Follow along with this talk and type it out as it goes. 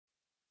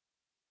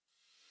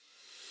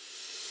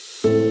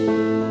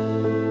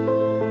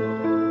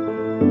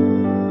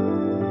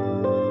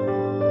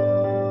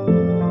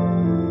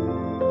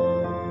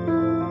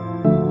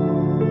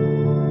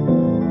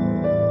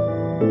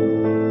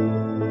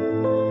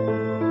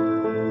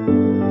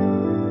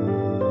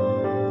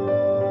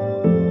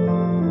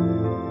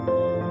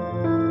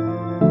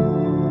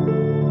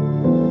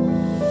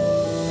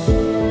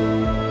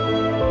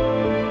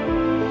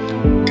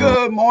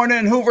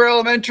morning, Hoover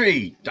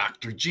Elementary.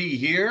 Dr. G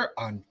here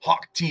on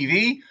Hawk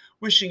TV,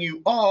 wishing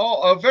you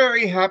all a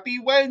very happy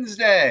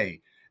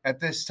Wednesday. At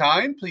this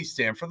time, please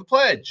stand for the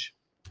pledge.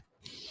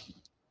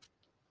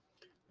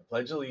 I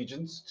pledge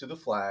allegiance to the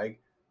flag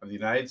of the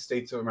United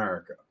States of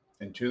America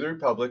and to the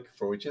republic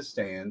for which it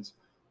stands,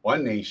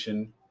 one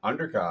nation,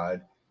 under God,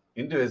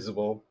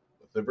 indivisible,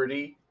 with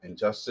liberty and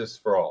justice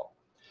for all.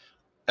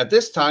 At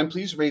this time,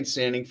 please remain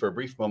standing for a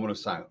brief moment of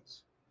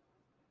silence.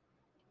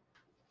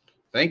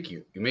 Thank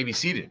you. You may be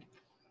seated.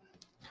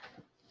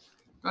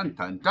 Dun,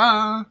 dun,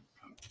 dun.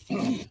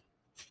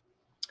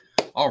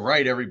 All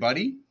right,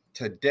 everybody.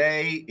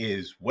 Today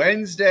is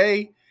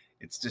Wednesday.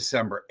 It's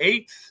December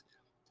 8th.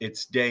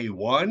 It's day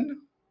one.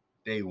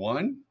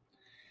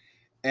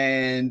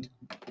 And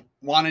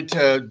wanted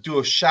to do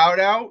a shout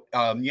out.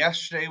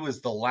 Yesterday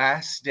was the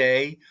last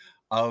day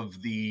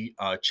of the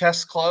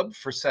chess club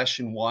for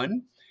session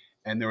one.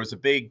 And there was a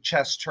big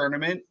chess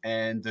tournament.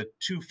 And the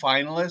two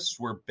finalists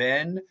were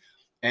Ben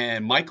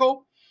and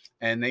Michael.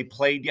 And they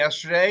played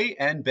yesterday,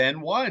 and Ben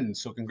won.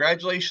 So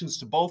congratulations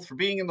to both for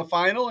being in the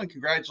final, and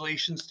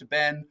congratulations to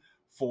Ben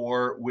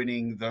for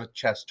winning the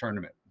chess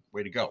tournament.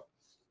 Way to go.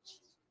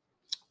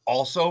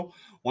 Also,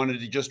 wanted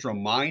to just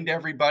remind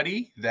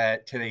everybody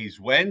that today's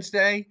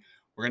Wednesday.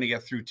 We're going to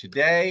get through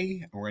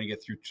today, and we're going to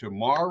get through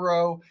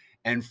tomorrow.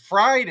 And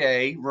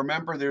Friday,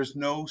 remember, there's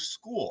no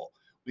school.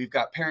 We've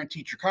got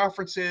parent-teacher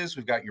conferences.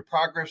 We've got your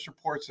progress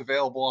reports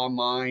available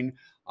online.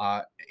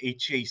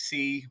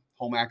 HAC,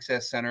 Home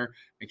Access Center.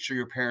 Make sure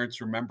your parents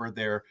remember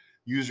their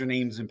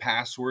usernames and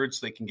passwords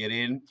so they can get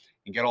in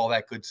and get all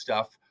that good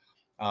stuff.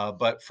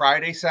 But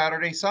Friday,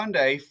 Saturday,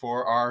 Sunday,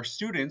 for our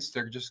students,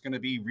 they're just going to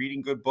be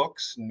reading good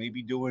books and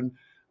maybe doing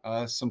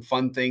some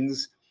fun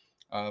things,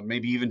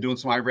 maybe even doing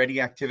some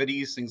iReady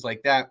activities, things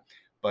like that.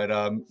 But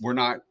we're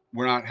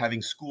not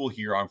having school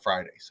here on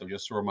Friday. So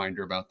just a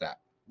reminder about that.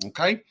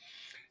 Okay.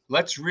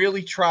 Let's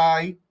really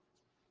try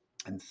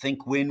and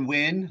think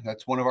win-win.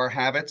 That's one of our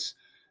habits.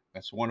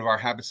 That's one of our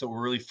habits that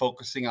we're really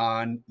focusing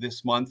on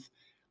this month.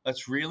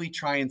 Let's really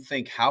try and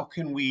think, how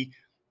can we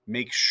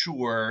make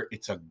sure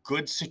it's a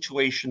good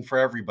situation for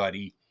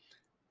everybody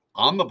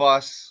on the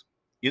bus,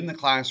 in the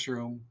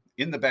classroom,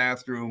 in the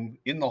bathroom,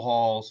 in the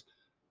halls,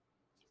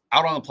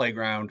 out on the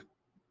playground,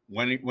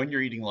 when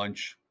you're eating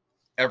lunch,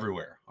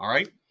 everywhere. All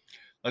right.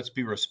 Let's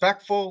be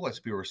respectful. Let's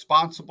be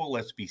responsible.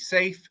 Let's be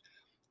safe.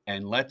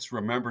 And let's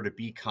remember to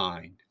be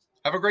kind.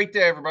 Have a great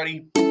day,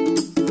 everybody.